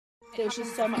there's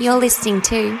just so much. You're listening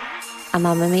to a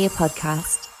Mamma Mia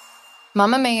podcast.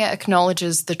 Mamma Mia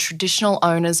acknowledges the traditional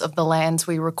owners of the lands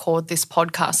we record this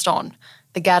podcast on,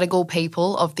 the Gadigal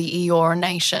people of the Eora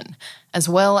Nation, as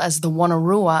well as the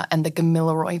Wonnarua and the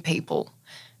Gamilaroi people.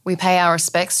 We pay our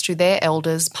respects to their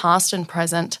elders, past and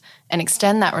present, and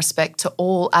extend that respect to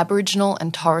all Aboriginal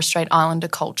and Torres Strait Islander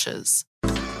cultures.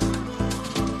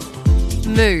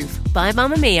 Move by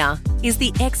Mamma Mia is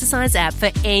the exercise app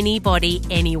for anybody,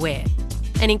 anywhere.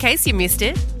 And in case you missed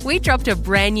it, we dropped a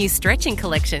brand new stretching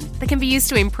collection that can be used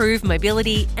to improve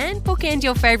mobility and bookend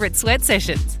your favourite sweat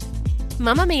sessions.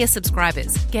 Mamma Mia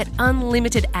subscribers get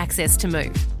unlimited access to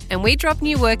Move, and we drop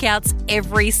new workouts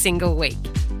every single week.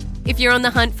 If you're on the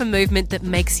hunt for movement that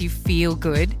makes you feel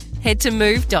good, head to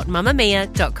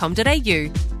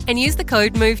move.mamamia.com.au and use the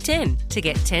code MOVE10 to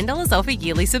get $10 off a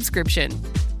yearly subscription.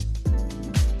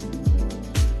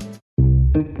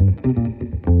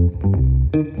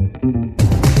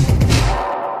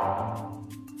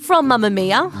 From Mamma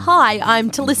Mia, hi, I'm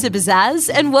Talissa Bazaz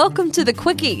and welcome to The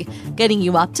Quickie, getting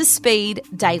you up to speed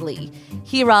daily.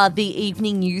 Here are the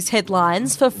evening news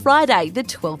headlines for Friday the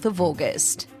 12th of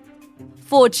August.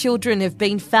 4 children have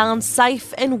been found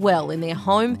safe and well in their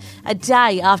home a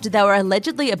day after they were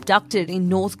allegedly abducted in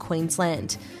North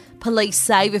Queensland. Police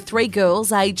say the 3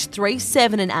 girls aged 3,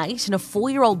 7 and 8 and a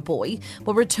 4-year-old boy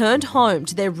were returned home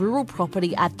to their rural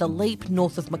property at The Leap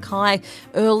north of Mackay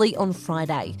early on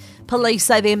Friday. Police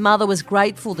say their mother was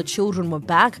grateful the children were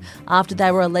back after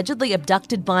they were allegedly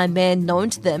abducted by a man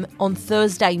known to them on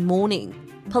Thursday morning.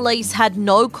 Police had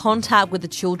no contact with the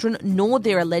children nor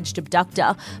their alleged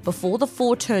abductor before the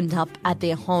 4 turned up at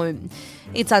their home.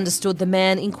 It's understood the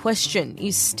man in question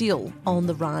is still on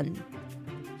the run.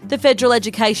 The Federal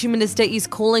Education Minister is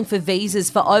calling for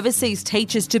visas for overseas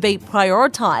teachers to be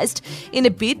prioritised in a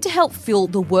bid to help fill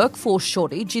the workforce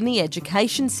shortage in the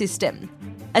education system.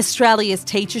 Australia's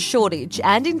teacher shortage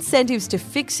and incentives to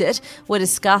fix it were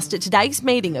discussed at today's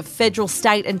meeting of federal,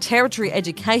 state and territory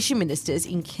education ministers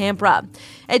in Canberra.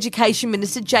 Education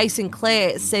Minister Jason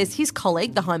Clare says his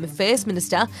colleague, the Home Affairs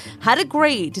Minister, had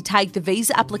agreed to take the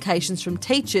visa applications from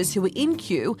teachers who were in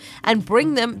queue and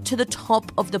bring them to the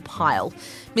top of the pile.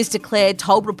 Mr Clare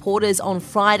told reporters on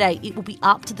Friday it will be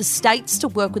up to the states to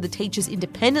work with the teachers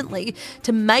independently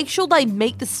to make sure they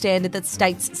meet the standard that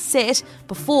states set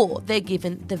before they're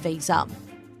given the visa.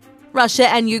 Russia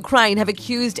and Ukraine have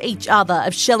accused each other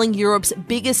of shelling Europe's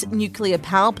biggest nuclear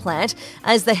power plant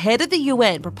as the head of the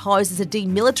UN proposes a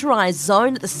demilitarised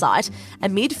zone at the site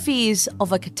amid fears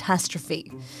of a catastrophe.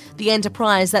 The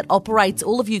enterprise that operates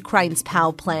all of Ukraine's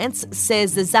power plants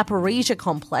says the Zaporizhzhia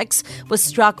complex was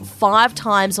struck 5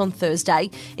 times on Thursday,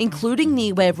 including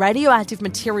near where radioactive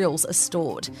materials are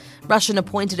stored.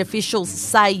 Russian-appointed officials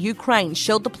say Ukraine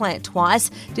shelled the plant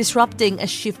twice, disrupting a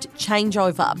shift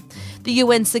changeover. The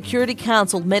UN Security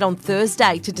Council met on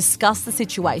Thursday to discuss the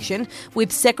situation,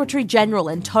 with Secretary-General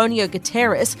Antonio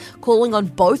Guterres calling on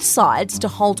both sides to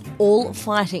halt all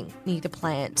fighting near the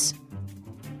plant.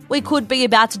 We could be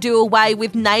about to do away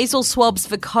with nasal swabs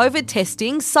for COVID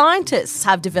testing. Scientists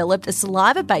have developed a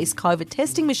saliva-based COVID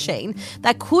testing machine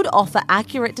that could offer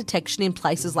accurate detection in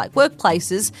places like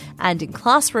workplaces and in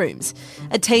classrooms.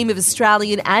 A team of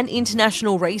Australian and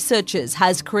international researchers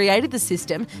has created the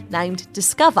system, named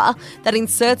Discover, that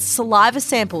inserts saliva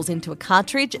samples into a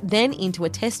cartridge, then into a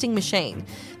testing machine.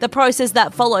 The process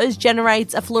that follows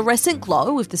generates a fluorescent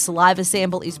glow if the saliva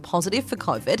sample is positive for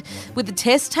COVID, with the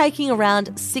test taking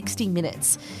around 60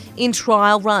 minutes. In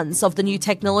trial runs of the new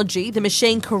technology, the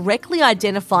machine correctly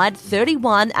identified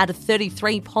 31 out of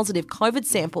 33 positive COVID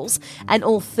samples and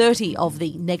all 30 of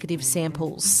the negative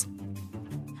samples.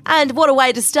 And what a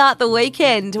way to start the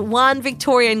weekend. One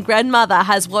Victorian grandmother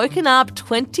has woken up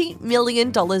 $20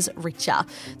 million richer.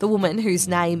 The woman, whose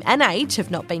name and age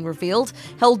have not been revealed,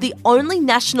 held the only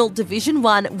national Division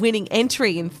 1 winning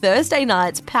entry in Thursday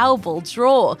night's Powerball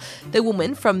draw. The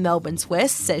woman from Melbourne's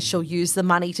West says she'll use the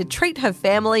money to treat her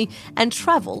family and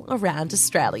travel around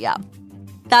Australia.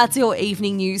 That's your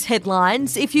evening news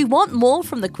headlines. If you want more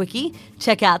from The Quickie,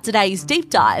 check out today's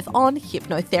deep dive on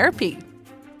hypnotherapy.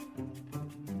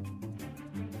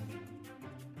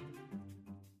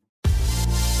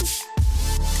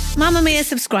 Mamma Mia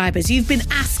subscribers, you've been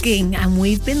asking and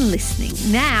we've been listening.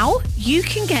 Now you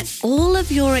can get all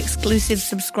of your exclusive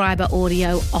subscriber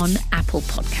audio on Apple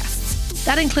Podcasts.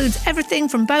 That includes everything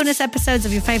from bonus episodes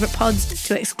of your favourite pods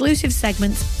to exclusive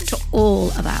segments to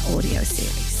all of our audio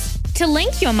series. To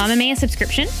link your Mamma Mia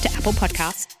subscription to Apple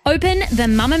Podcasts, open the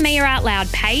Mamma Mia Out Loud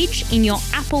page in your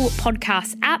Apple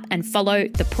Podcasts app and follow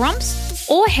the prompts,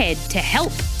 or head to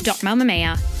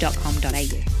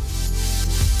help.mamamia.com.au.